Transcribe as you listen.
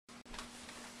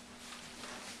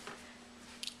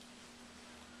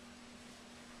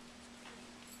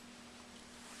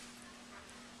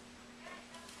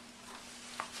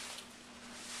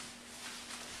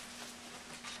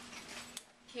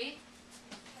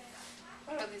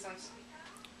these ones.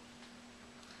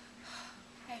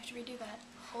 I have to redo that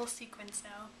whole sequence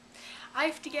now. I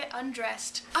have to get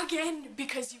undressed again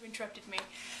because you interrupted me.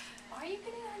 Why are you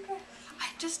getting undressed? I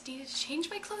just needed to change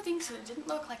my clothing so it didn't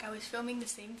look like I was filming the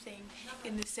same thing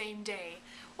in the same day.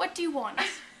 What do you want?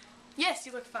 Yes,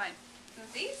 you look fine.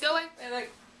 These? Go away. They're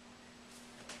like...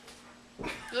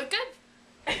 You look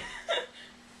good.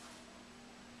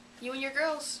 You and your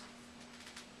girls.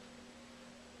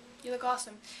 You look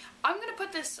awesome. I'm gonna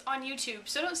put this on YouTube,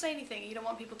 so don't say anything you don't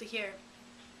want people to hear.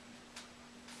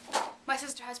 My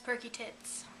sister has perky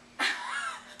tits.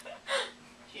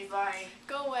 She's lying.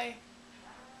 Go away.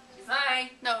 She's lying.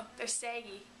 No, they're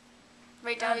saggy.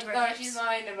 Right down to her No, hips. she's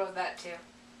lying about that too.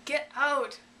 Get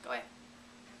out. Go away.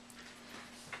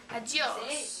 Say Adios.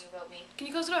 anything about me. Can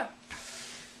you close the door?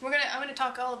 I'm gonna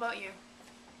talk all about you.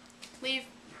 Leave.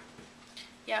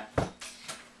 Yeah.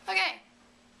 Okay.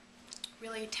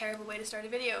 Really terrible way to start a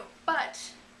video, but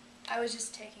I was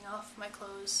just taking off my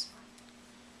clothes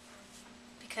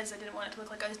because I didn't want it to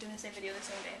look like I was doing the same video the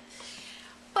same day.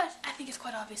 But I think it's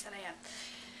quite obvious that I am.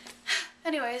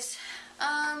 Anyways,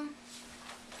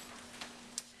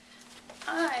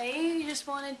 I just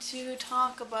wanted to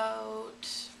talk about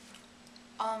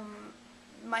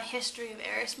my history of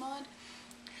Aris mod.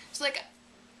 So like,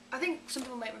 I think some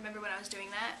people might remember when I was doing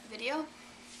that video.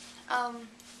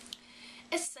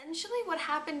 Essentially what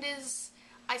happened is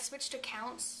I switched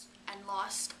accounts and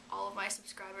lost all of my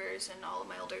subscribers and all of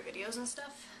my older videos and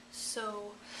stuff.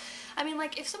 So, I mean,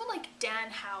 like, if someone like Dan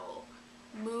Howell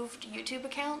moved YouTube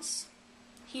accounts,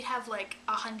 he'd have like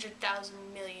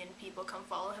 100,000 million people come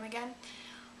follow him again.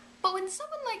 But when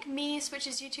someone like me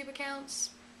switches YouTube accounts,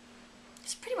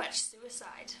 it's pretty much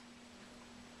suicide.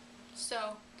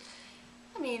 So,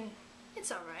 I mean,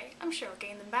 it's alright. I'm sure I'll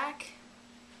gain them back.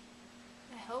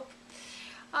 I hope.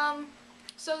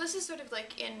 So this is sort of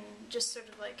like just sort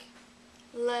of like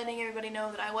letting everybody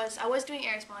know that I was doing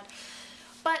Aris mod,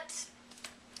 but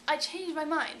I changed my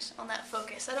mind on that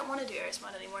focus. I don't want to do Aris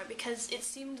mod anymore because it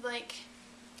seemed like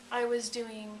I was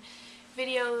doing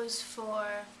videos for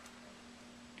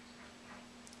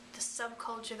the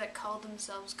subculture that called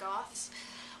themselves goths,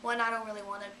 when I don't really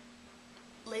want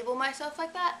to label myself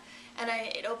like that, and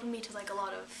it opened me to like a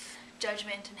lot of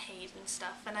judgment and hate and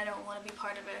stuff, and I don't want to be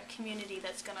part of a community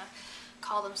that's gonna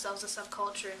call themselves a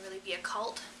subculture and really be a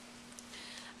cult.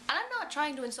 And I'm not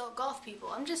trying to insult goth people,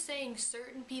 I'm just saying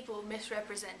certain people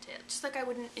misrepresent it. Just like I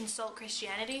wouldn't insult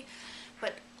Christianity,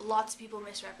 but lots of people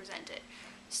misrepresent it.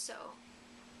 So,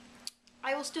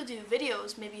 I will still do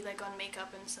videos, maybe like on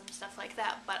makeup and some stuff like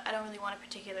that, but I don't really want to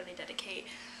particularly dedicate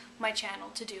my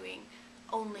channel to doing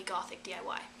only gothic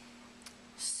DIY.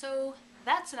 So,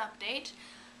 that's an update.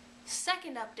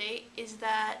 Second update is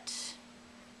that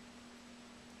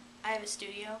I have a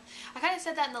studio. I kind of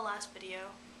said that in the last video,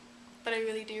 but I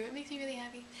really do. It makes me really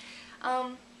happy.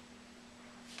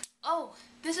 Oh,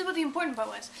 this is what the important part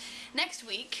was. Next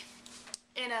week,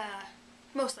 in a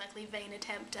most likely vain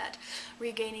attempt at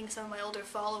regaining some of my older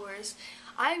followers,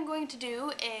 I'm going to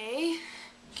do a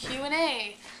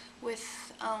Q&A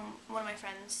with one of my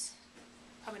friends.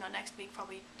 Probably not next week,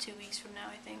 probably 2 weeks from now,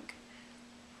 I think.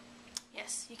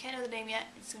 Yes, you can't know the name yet.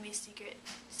 It's gonna be a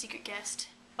secret guest,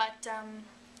 but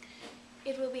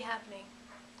it will be happening.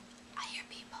 I hear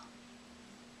people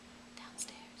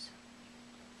downstairs.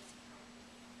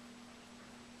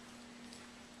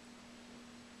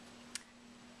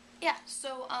 Yeah,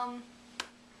 so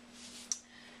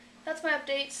that's my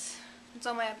updates. That's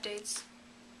all my updates.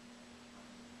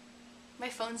 My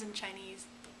phone's in Chinese.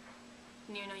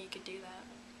 I didn't even know you could do that.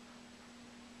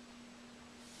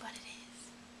 But it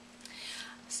is.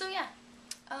 So yeah,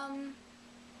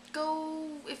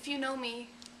 go, if you know me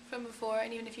from before,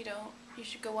 and even if you don't, you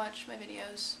should go watch my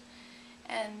videos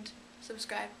and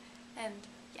subscribe, and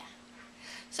yeah.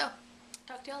 So,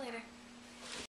 talk to y'all later.